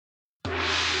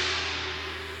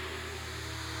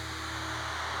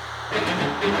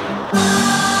Say,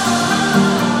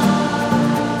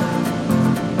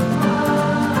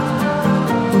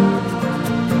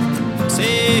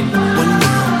 one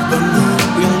more.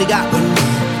 We only got one more.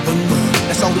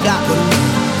 That's all we got. One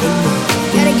more.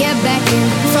 Gotta get back in.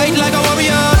 Fight like a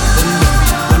warrior.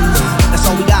 One more. That's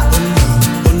all we got.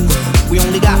 One more. We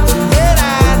only got one more. And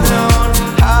I know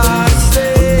how to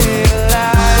stay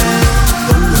alive.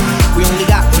 One more. We only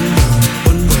got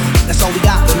one more. That's all we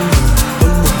got. One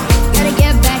more. Gotta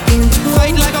get back in.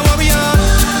 Fight like a warrior.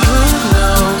 Who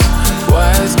knows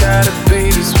why it's gotta be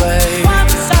this way?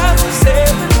 Once I was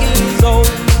 7 years old.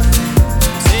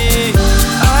 Say,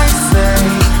 I say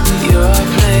your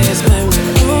place may with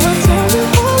me.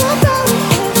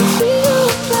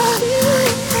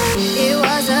 It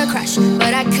was a crush,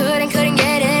 but I couldn't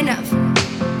get enough.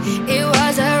 It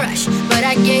was a rush, but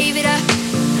I gave it up.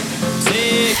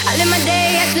 say, I live my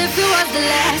day as if it was the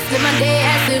last. Live my day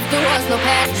as if there was no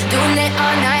past. Doing it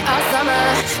all night, all summer.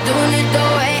 Doing it the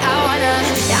way I wanna.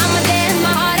 Yeah, I'ma dance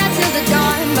my heart out till the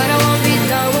dawn, but I won't be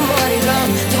done when morning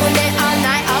comes. Doing it all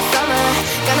night, all summer.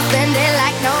 Gonna spend it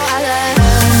like no other.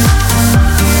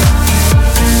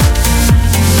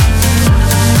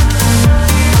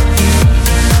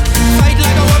 fight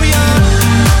like a warrior.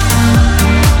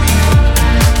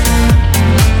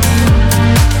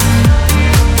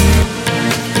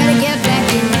 Gotta get back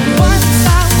in. Once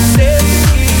I was 7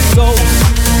 years old,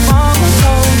 Mama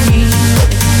told me,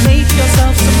 make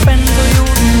yourself spend so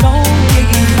you'll be lonely.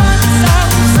 Once I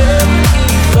was 7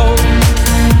 years old.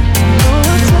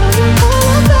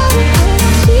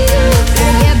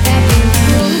 Gotta get back in.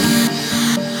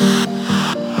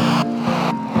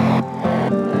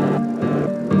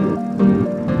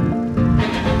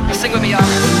 Sing with me, y'all.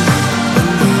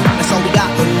 That's all we got.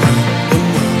 One more.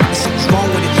 Something's wrong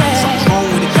with it. Something's wrong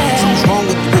with it. Something's wrong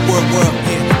with the world.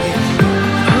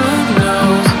 Who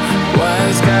knows why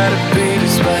it's gotta be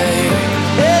this way?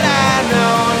 And I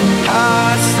know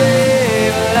how to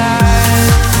stay alive.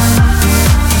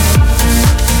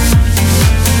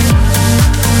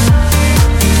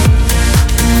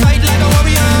 Fight like a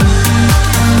warrior.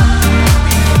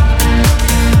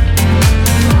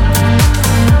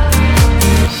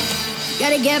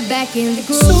 Gotta get back in the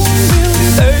groove. Soon we'll be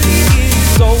 30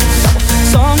 years old.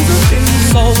 Songs have been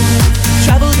sold.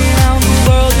 Traveled around the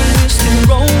world and we're still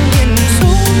rolling.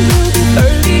 Soon we'll be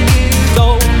 30 years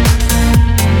old.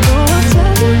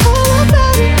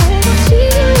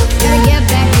 Gotta get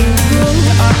back in the groove.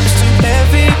 Your heart is too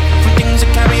heavy for things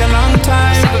that carry a long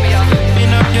time.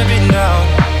 Been up, you've been down.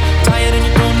 Tired and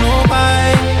you don't know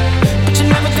why. But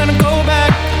you're never gonna go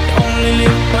back. You only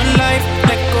live one life.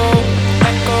 Let go,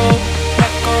 let go,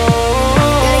 let go.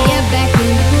 Gotta get back in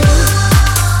the groove.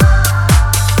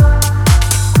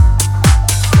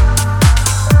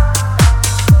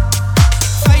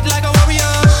 Fight like a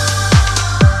warrior.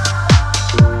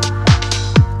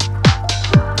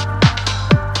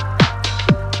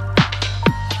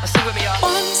 Sing with me, y'all.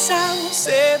 Once I was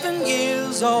 7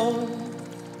 years old.